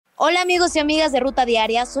Hola amigos y amigas de Ruta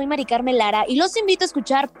Diaria, soy Mari Carmen Lara y los invito a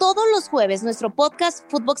escuchar todos los jueves nuestro podcast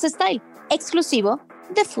Footbox Style, exclusivo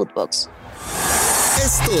de Footbox.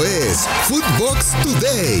 Esto es Footbox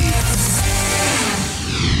Today.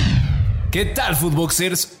 ¿Qué tal,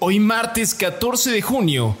 Footboxers? Hoy martes 14 de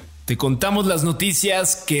junio te contamos las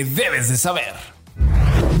noticias que debes de saber.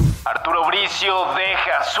 Arturo Brizio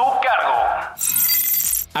deja su cargo.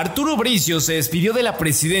 Arturo Brizio se despidió de la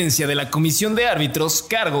presidencia de la Comisión de Árbitros,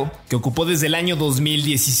 cargo que ocupó desde el año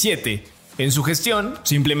 2017. En su gestión,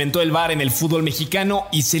 se implementó el VAR en el fútbol mexicano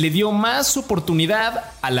y se le dio más oportunidad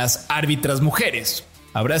a las árbitras mujeres.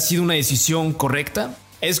 ¿Habrá sido una decisión correcta?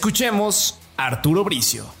 Escuchemos a Arturo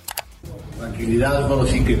Brizio. Tranquilidad, no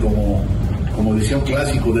así que como decía un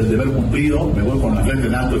clásico del deber cumplido, me voy con la frente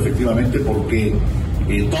en alto efectivamente porque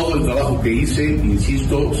todo el trabajo que hice,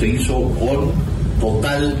 insisto, se hizo con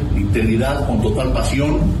total integridad, con total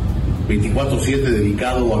pasión, 24/7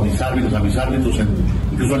 dedicado a mis árbitros,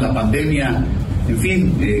 incluso en la pandemia, en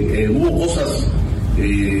fin, hubo cosas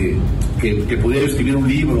que pudiera escribir un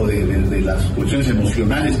libro de las cuestiones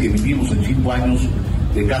emocionales que vivimos en 5 años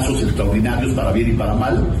de casos extraordinarios para bien y para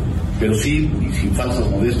mal, pero sí, y sin falsas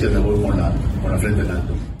modestias, me voy con la frente en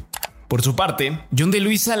alto. Por su parte, John de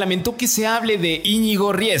Luisa lamentó que se hable de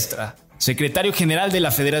Íñigo Riestra, secretario general de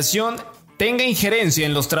la Federación, tenga injerencia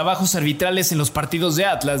en los trabajos arbitrales en los partidos de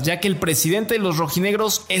Atlas, ya que el presidente de los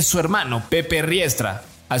rojinegros es su hermano, Pepe Riestra.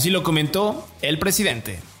 Así lo comentó el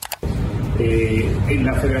presidente. En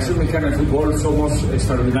la Federación Mexicana de Fútbol somos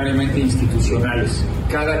extraordinariamente institucionales.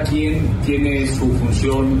 Cada quien tiene su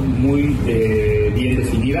función muy bien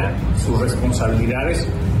definida, sus responsabilidades,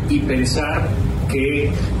 y pensar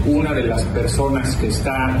que una de las personas que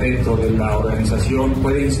está dentro de la organización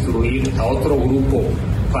puede instruir a otro grupo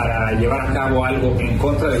para llevar a cabo algo en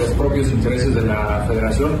contra de los propios intereses de la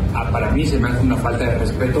federación, para mí se me hace una falta de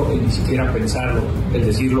respeto el ni siquiera pensarlo, el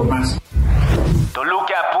decirlo más.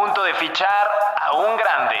 Toluca a punto de fichar a un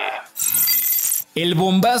grande. El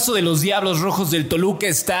bombazo de los Diablos Rojos del Toluca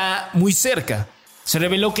está muy cerca. Se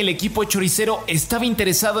reveló que el equipo choricero estaba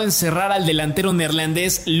interesado en cerrar al delantero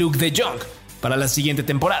neerlandés Luc de Jong para la siguiente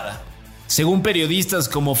temporada. Según periodistas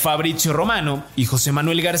como Brizio y José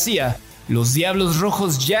Manuel García, los Diablos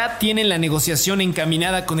Rojos ya tienen la negociación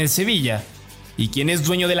encaminada con el Sevilla y quien es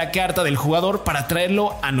dueño de la carta del jugador para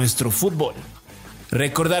traerlo a nuestro fútbol.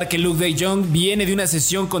 Recordar que Luc de Jong viene de una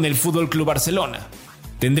sesión con el Fútbol Club Barcelona.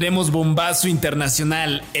 ¿Tendremos bombazo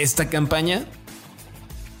internacional esta campaña?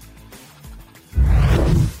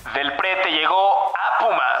 Del Prete llegó a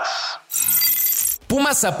Pumas.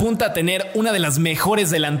 Pumas apunta a tener una de las mejores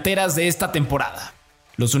delanteras de esta temporada.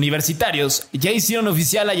 Los universitarios ya hicieron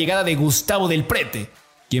oficial la llegada de Gustavo Del Prete,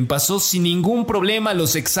 quien pasó sin ningún problema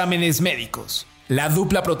los exámenes médicos. ¿La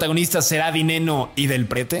dupla protagonista será Dineno y Del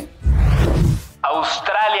Prete?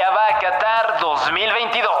 Australia va a Qatar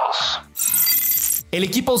 2022. El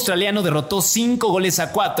equipo australiano derrotó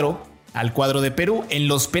 5-4 al cuadro de Perú en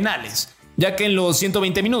los penales, ya que en los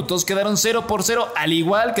 120 minutos quedaron 0-0 al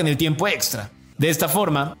igual que en el tiempo extra. De esta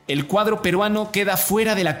forma, el cuadro peruano queda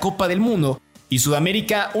fuera de la Copa del Mundo y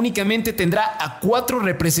Sudamérica únicamente tendrá a 4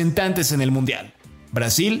 representantes en el Mundial: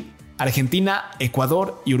 Brasil, Argentina,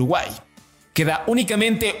 Ecuador y Uruguay. Queda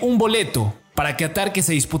únicamente un boleto para Qatar, que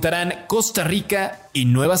se disputarán Costa Rica y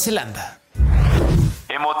Nueva Zelanda.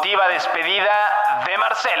 Emotiva despedida de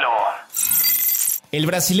Marcelo. El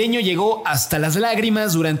brasileño llegó hasta las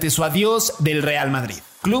lágrimas durante su adiós del Real Madrid,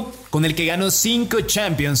 club con el que ganó 5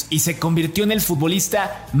 Champions y se convirtió en el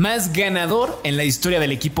futbolista más ganador en la historia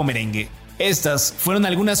del equipo merengue. Estas fueron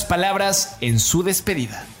algunas palabras en su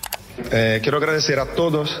despedida. Quiero agradecer a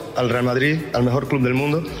todos, al Real Madrid, al mejor club del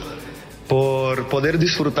mundo, por poder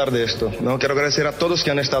disfrutar de esto, ¿no? Quiero agradecer a todos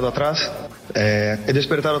que han estado atrás. He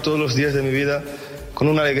despertado todos los días de mi vida con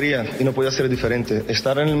una alegría y no podía ser diferente.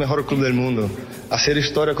 Estar en el mejor club del mundo, hacer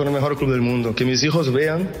historia con el mejor club del mundo, que mis hijos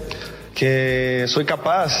vean que fui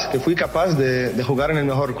capaz de jugar en el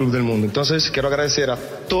mejor club del mundo. Entonces quiero agradecer a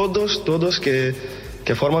todos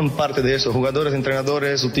que forman parte de eso, jugadores,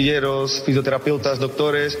 entrenadores, utilleros, fisioterapeutas,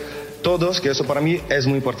 doctores, todos, que eso para mí es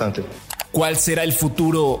muy importante. ¿Cuál será el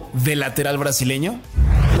futuro del lateral brasileño?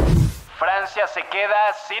 Francia se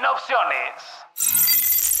queda sin opciones.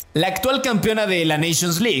 La actual campeona de la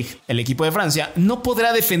Nations League, el equipo de Francia, no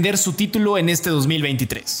podrá defender su título en este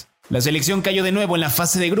 2023. La selección cayó de nuevo en la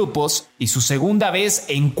fase de grupos y su segunda vez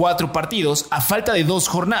en 4 partidos a falta de 2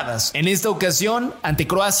 jornadas. En esta ocasión ante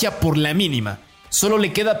Croacia por la mínima. Solo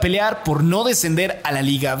le queda pelear por no descender a la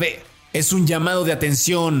Liga B. ¿Es un llamado de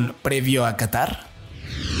atención previo a Qatar?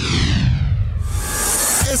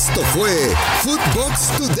 Esto fue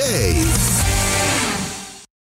Footbox Today.